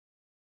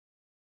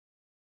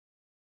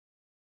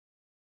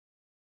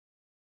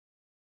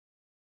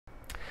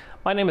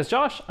My name is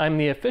Josh. I'm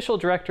the official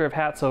director of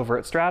hats over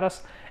at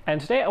StratIS,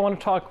 and today I want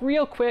to talk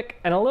real quick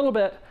and a little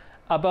bit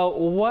about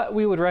what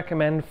we would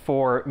recommend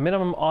for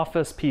minimum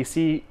office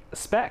PC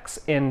specs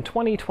in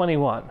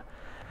 2021.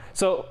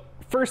 So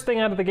first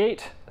thing out of the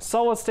gate,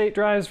 solid state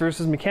drives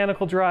versus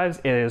mechanical drives.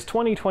 It is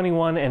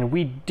 2021 and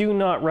we do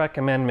not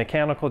recommend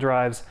mechanical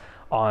drives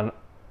on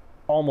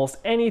almost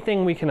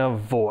anything we can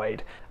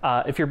avoid.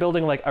 If you're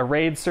building like a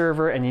RAID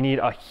server and you need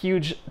a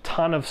huge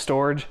ton of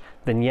storage,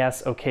 then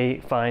yes, okay,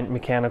 fine,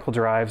 mechanical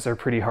drives are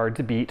pretty hard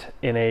to beat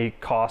in a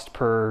cost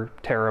per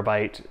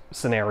terabyte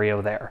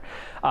scenario there.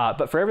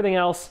 But for everything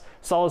else,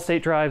 solid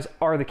state drives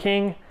are the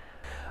king.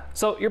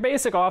 So your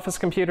basic office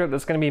computer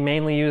that's going to be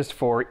mainly used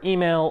for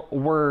email,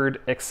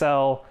 Word,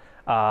 Excel,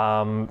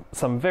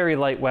 some very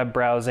light web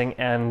browsing,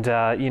 and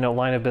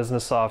line of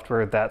business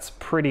software that's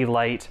pretty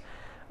light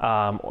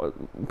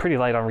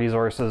on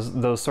resources,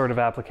 those sort of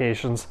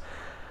applications.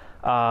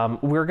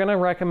 We're going to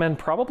recommend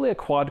probably a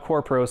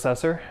quad-core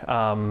processor,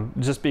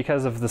 just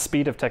because of the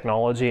speed of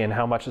technology and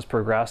how much has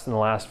progressed in the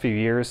last few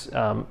years.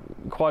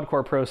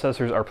 Quad-core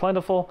processors are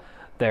plentiful,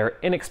 they're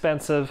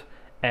inexpensive,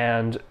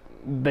 and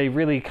they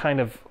really kind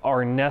of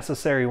are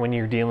necessary when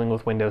you're dealing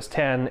with Windows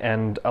 10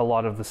 and a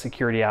lot of the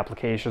security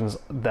applications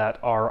that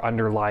are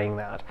underlying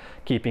that,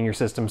 keeping your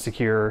system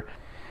secure.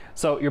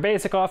 So your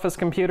basic office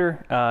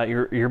computer,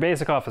 your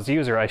basic office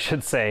user, I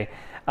should say,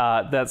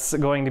 that's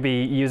going to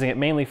be using it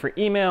mainly for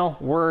email,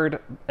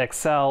 Word,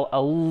 Excel,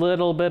 a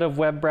little bit of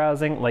web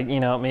browsing, like,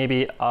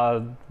 maybe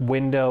a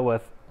window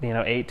with,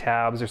 8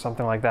 tabs or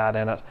something like that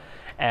in it,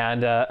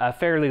 and a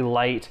fairly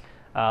light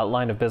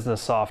line of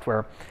business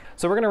software.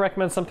 So we're going to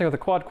recommend something with a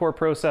quad-core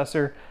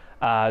processor,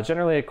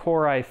 generally a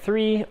Core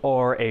i3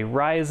 or a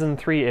Ryzen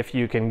 3 if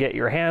you can get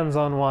your hands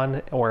on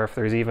one, or if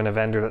there's even a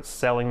vendor that's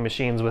selling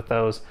machines with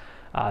those.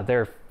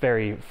 They're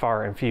very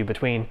far and few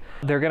between.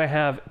 They're going to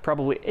have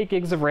probably 8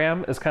 gigs of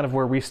RAM is kind of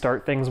where we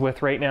start things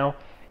with right now.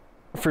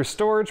 For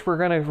storage, we're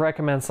going to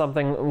recommend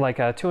something like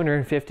a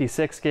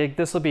 256 gig.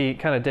 This will be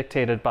kind of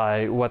dictated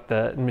by what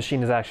the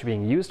machine is actually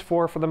being used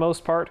for the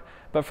most part.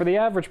 But for the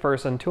average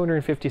person,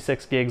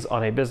 256 gigs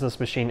on a business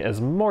machine is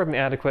more than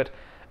adequate,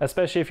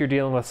 especially if you're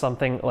dealing with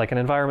something like an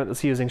environment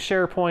that's using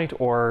SharePoint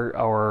or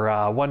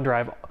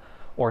OneDrive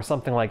or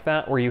something like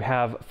that, where you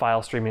have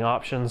file streaming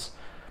options.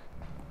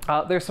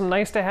 There's some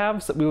nice to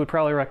haves that we would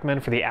probably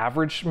recommend for the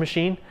average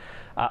machine,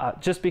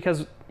 just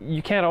because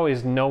you can't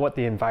always know what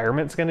the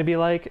environment's going to be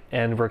like,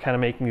 and we're kind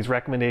of making these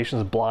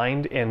recommendations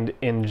blind and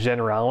in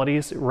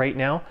generalities right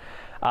now.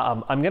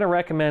 I'm going to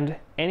recommend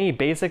any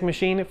basic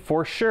machine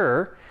for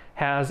sure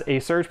has a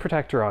surge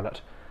protector on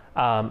it.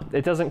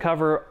 It doesn't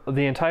cover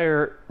the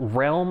entire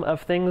realm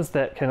of things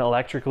that can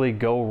electrically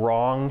go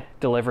wrong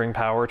delivering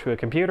power to a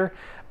computer,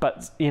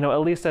 but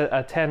at least a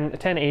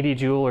 1080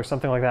 joule or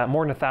something like that,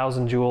 more than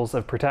 1,000 joules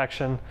of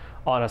protection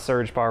on a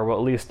surge bar will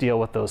at least deal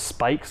with those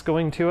spikes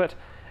going to it.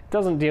 It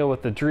doesn't deal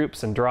with the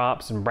droops and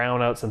drops and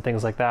brownouts and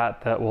things like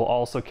that that will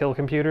also kill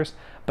computers,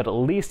 but at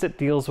least it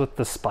deals with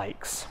the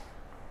spikes.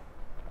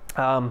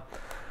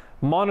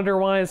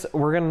 Monitor-wise,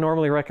 we're going to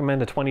normally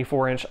recommend a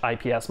 24-inch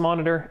IPS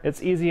monitor.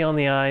 It's easy on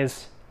the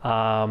eyes,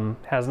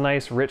 has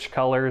nice rich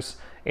colors,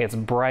 it's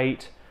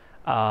bright.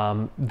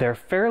 They're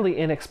fairly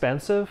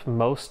inexpensive.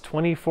 Most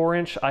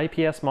 24-inch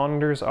IPS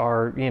monitors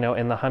are,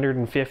 in the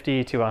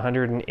 $150 to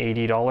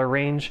 $180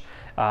 range.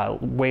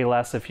 Way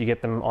less if you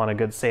get them on a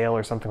good sale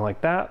or something like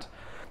that.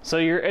 So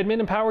your admin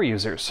and power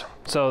users.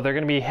 So they're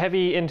going to be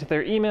heavy into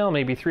their email,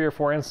 maybe 3 or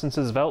 4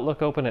 instances of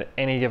Outlook open at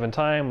any given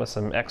time with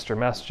some extra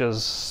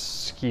messages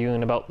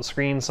skewing about the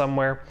screen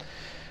somewhere.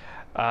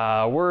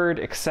 Word,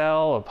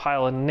 Excel, a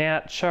pile of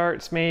NAT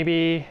charts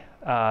maybe,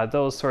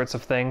 those sorts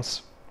of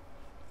things.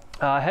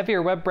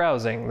 Heavier web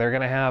browsing. They're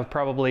going to have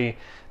probably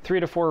 3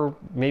 to 4,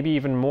 maybe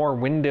even more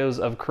windows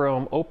of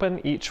Chrome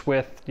open, each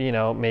with,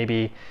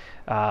 maybe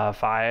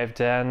 5,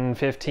 10,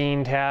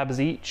 15 tabs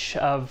each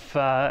of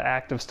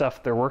active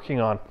stuff they're working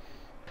on.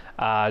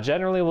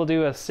 Generally, we'll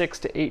do a 6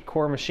 to 8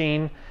 core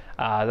machine.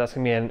 That's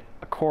going to be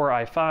a Core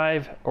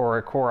i5 or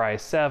a Core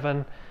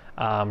i7,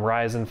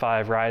 Ryzen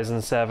 5,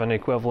 Ryzen 7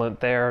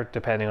 equivalent there,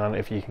 depending on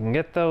if you can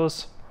get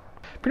those.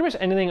 Pretty much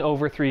anything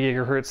over 3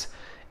 gigahertz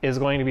is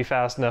going to be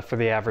fast enough for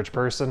the average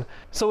person.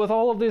 So with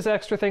all of these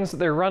extra things that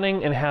they're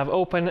running and have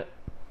open,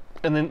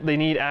 and then they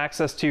need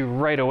access to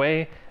right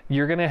away,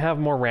 you're going to have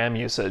more RAM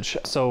usage.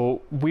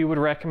 So we would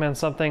recommend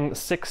something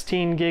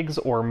 16 gigs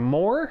or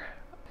more.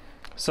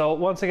 So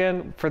once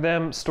again, for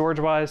them,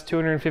 storage-wise,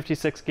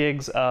 256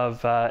 gigs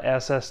of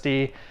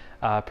SSD,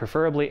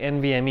 preferably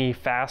NVMe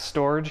fast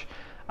storage,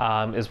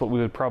 is what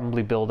we would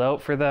probably build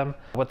out for them.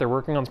 What they're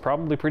working on is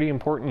probably pretty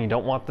important. You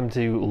don't want them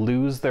to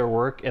lose their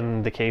work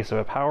in the case of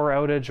a power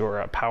outage or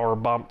a power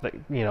bump that,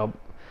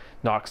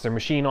 knocks their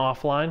machine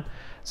offline.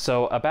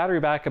 So a battery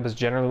backup is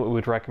generally what we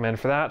would recommend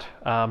for that.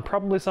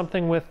 Probably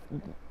something with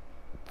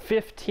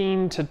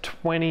 15 to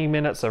 20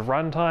 minutes of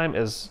runtime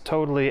is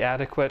totally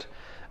adequate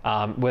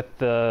with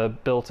the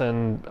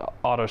built-in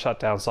auto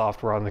shutdown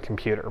software on the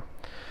computer.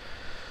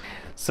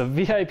 So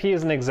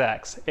VIPs and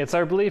execs, it's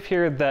our belief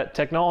here that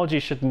technology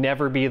should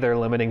never be their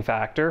limiting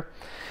factor.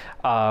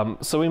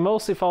 So we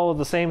mostly follow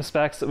the same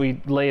specs that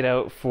we laid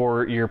out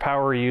for your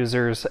power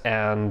users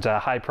and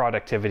high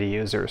productivity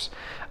users.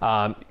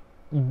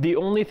 The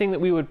only thing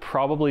that we would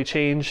probably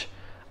change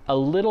a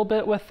little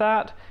bit with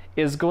that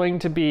is going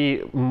to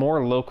be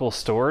more local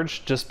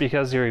storage, just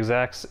because your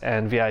execs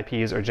and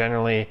VIPs are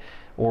generally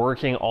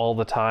working all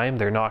the time.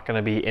 They're not going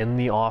to be in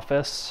the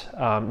office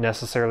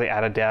necessarily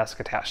at a desk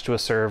attached to a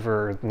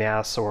server or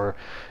NAS, or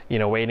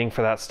waiting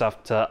for that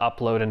stuff to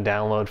upload and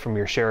download from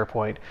your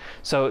SharePoint.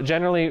 So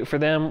generally for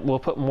them, we'll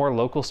put more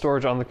local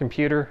storage on the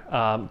computer,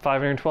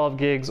 512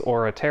 gigs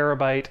or a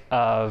terabyte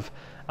of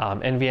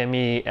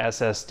NVMe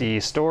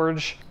SSD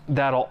storage.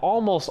 That'll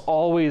almost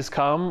always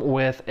come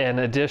with an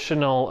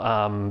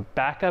additional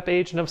backup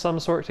agent of some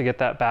sort to get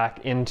that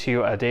back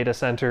into a data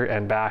center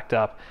and backed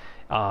up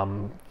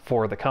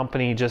for the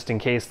company, just in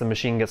case the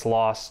machine gets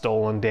lost,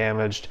 stolen,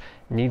 damaged,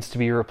 needs to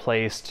be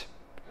replaced.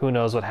 Who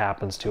knows what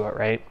happens to it,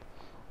 right?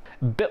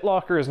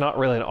 BitLocker is not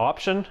really an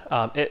option.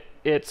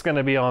 It's going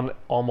to be on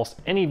almost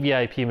any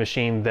VIP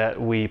machine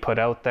that we put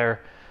out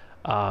there.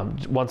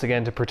 Once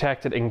again, to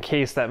protect it in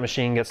case that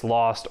machine gets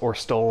lost or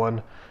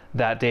stolen.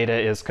 That data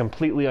is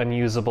completely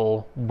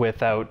unusable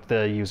without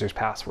the user's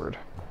password.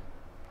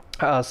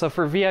 So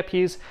for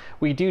VIPs,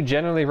 we do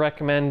generally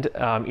recommend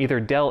either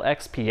Dell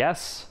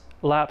XPS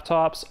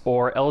laptops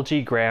or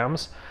LG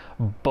Grams.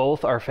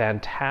 Both are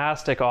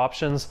fantastic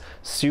options,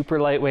 super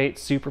lightweight,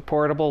 super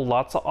portable,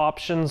 lots of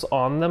options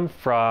on them,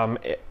 from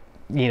a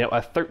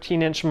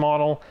 13-inch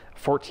model,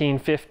 14,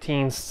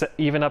 15,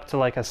 even up to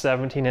like a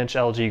 17-inch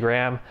LG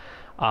Gram.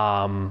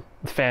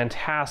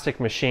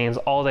 Fantastic machines,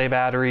 all-day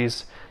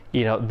batteries.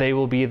 They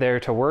will be there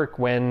to work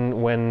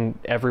when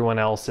everyone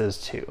else is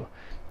too.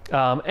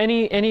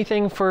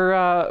 Anything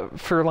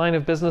for line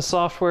of business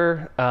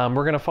software,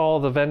 we're going to follow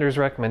the vendor's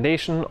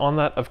recommendation on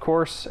that, of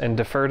course, and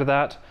defer to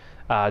that,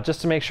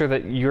 just to make sure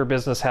that your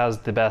business has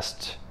the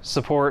best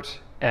support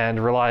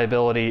and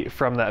reliability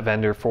from that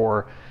vendor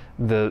for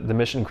the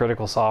mission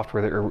critical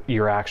software that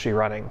you're actually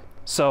running.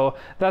 So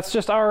that's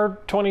just our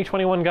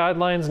 2021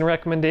 guidelines and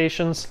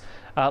recommendations.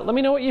 Let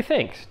me know what you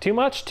think. Too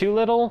much? Too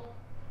little?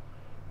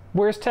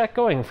 Where's tech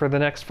going for the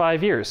next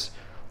 5 years?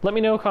 Let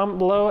me know, comment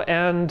below,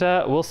 and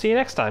we'll see you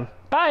next time.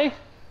 Bye!